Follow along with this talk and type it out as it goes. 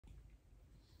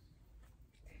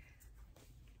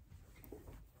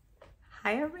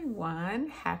Hi everyone,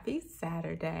 happy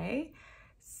Saturday.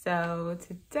 So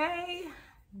today,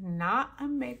 not a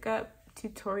makeup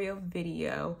tutorial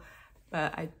video,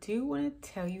 but I do want to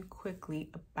tell you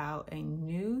quickly about a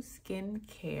new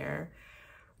skincare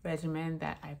regimen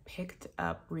that I picked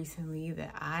up recently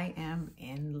that I am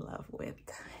in love with.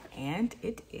 And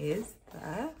it is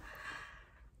the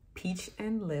Peach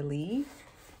and Lily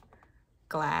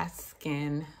Glass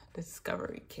Skin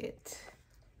Discovery Kit.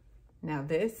 Now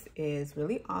this is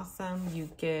really awesome. You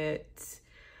get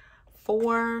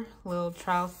 4 little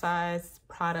trial size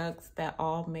products that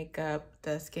all make up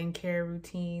the skincare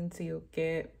routine. So you'll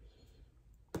get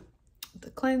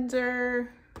the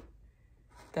cleanser,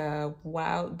 the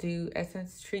Wild Dew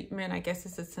Essence treatment. I guess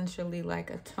it's essentially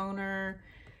like a toner.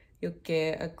 You'll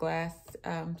get a glass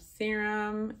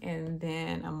serum and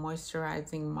then a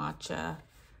moisturizing matcha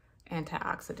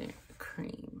antioxidant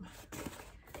cream.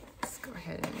 Let's go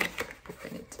ahead and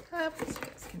open it up so you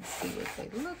guys can see what they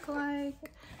look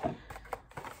like.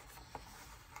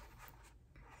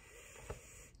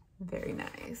 Very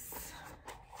nice.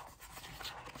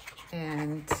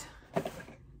 And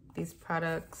these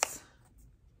products,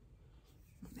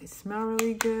 they smell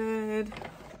really good.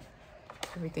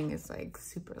 Everything is like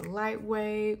super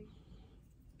lightweight.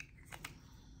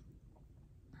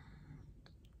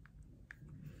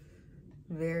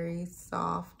 Very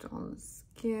soft on the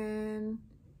skin.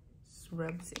 Just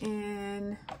rubs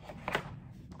in.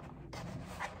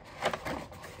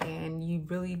 And you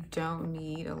really don't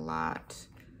need a lot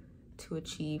to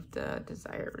achieve the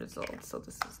desired results. So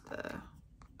this is the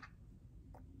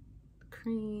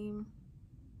cream.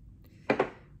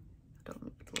 Don't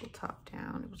make the little top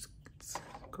down. It's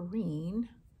green,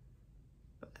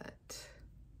 but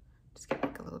just get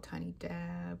like a little tiny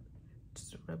dab.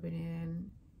 Just rub it in.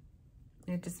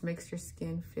 And it just makes your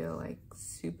skin feel like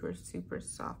super, super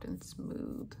soft and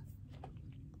smooth.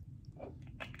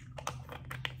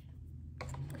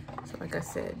 So like I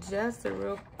said, just a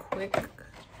real quick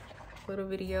little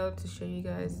video to show you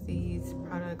guys these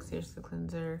products. Here's the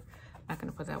cleanser. I'm not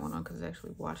gonna put that one on because it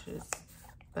actually washes,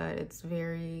 but it's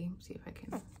very, see if I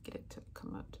can get it to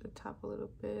come up to the top a little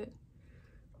bit.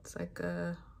 It's like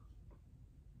a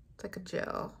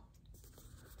gel.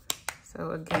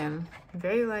 So again,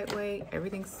 very lightweight,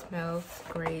 everything smells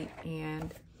great,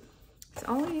 and it's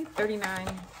only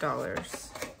 $39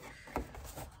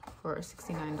 for a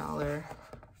 $69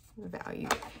 value.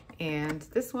 And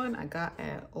this one I got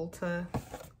at Ulta,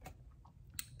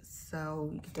 so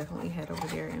you can definitely head over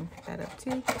there and pick that up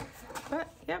too.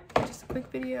 But yep, just a quick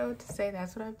video to say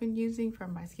that's what I've been using for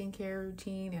my skincare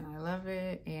routine, and I love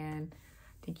it, and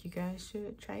I think you guys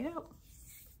should try it out.